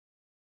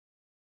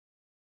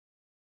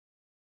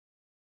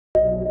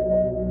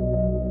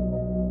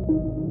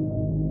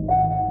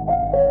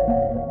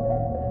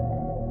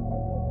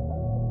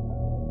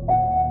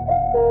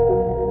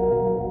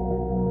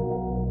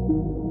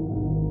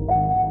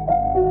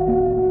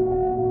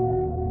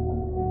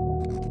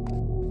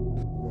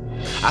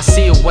I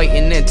see her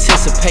waiting,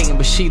 anticipating,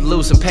 but she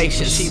losing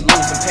patience. She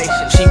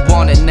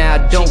want it now,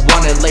 don't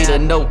want it later.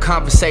 No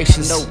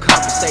conversations.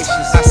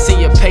 I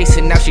see her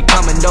pacing, now she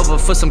coming over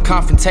for some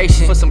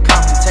confrontation.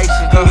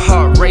 Her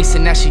heart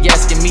racing, now she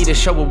asking me to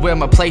show her where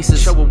my place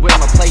is.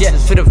 Yeah,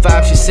 for the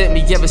vibe she sent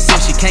me ever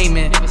since she came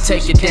in.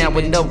 Take it down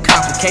with no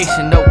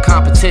complication, no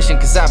competition,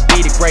 cause I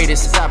be the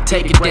greatest.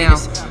 Take it down,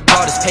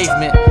 hard as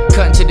pavement.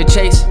 Cutting to the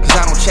chase, cause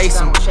I don't chase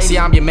them. See,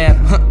 I'm your man,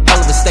 hell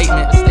of a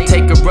statement.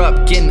 Take her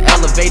up, getting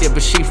elevated,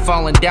 but she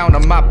falling down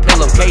on my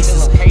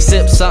pillowcases.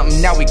 Sip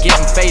something, now we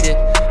getting faded.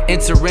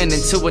 Entering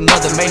into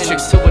another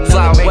matrix.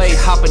 Fly away,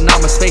 hopping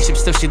on my spaceship,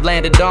 still she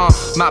landed on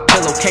my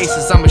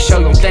pillowcases. I'ma show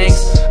you things,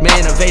 my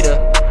innovator.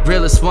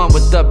 Realest one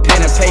with the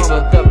pen and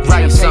paper.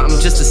 Write you something,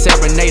 just a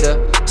serenader.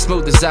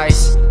 Smooth as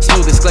ice,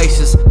 smooth as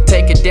glaciers.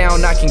 Take it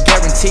down, I can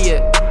guarantee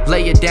it.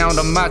 Lay it down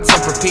on my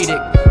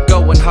Tempur-Pedic.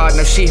 Going hard,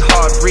 now she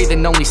hard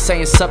breathing. Only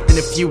saying something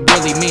if you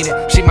really mean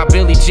it. She my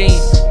Billie Jean,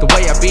 the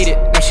way I beat it.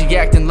 Now she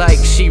acting like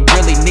she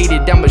really need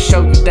it. I'ma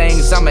show you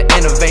things, I'm an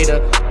innovator.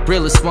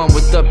 Realest one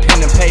with the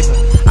pen and paper.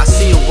 I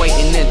see her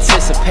waiting,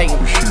 anticipating,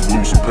 but she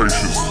losing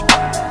patience.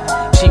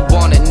 She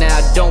want it now,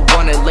 don't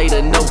want it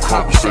later. No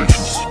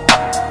conversations.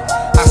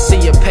 I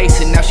see her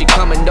pacing, now she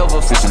coming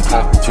over for some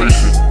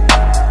confrontation.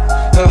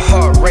 Her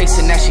heart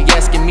racing, now she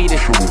asking me to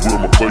show her where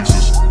my place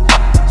is.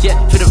 Yeah,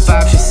 for the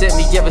vibe she sent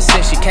me ever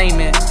since she came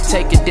in.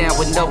 Take it down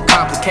with no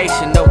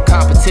complication, no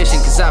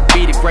competition, cause I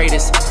be the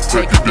greatest.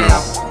 Take it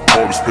down,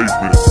 hard as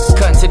pavement.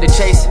 Cutting to the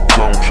chase, I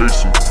don't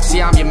chase him.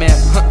 See, I'm your man,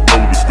 hell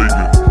of a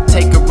statement.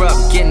 Take her up,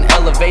 getting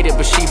elevated,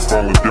 but she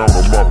falling down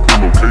on my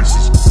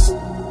pillowcases.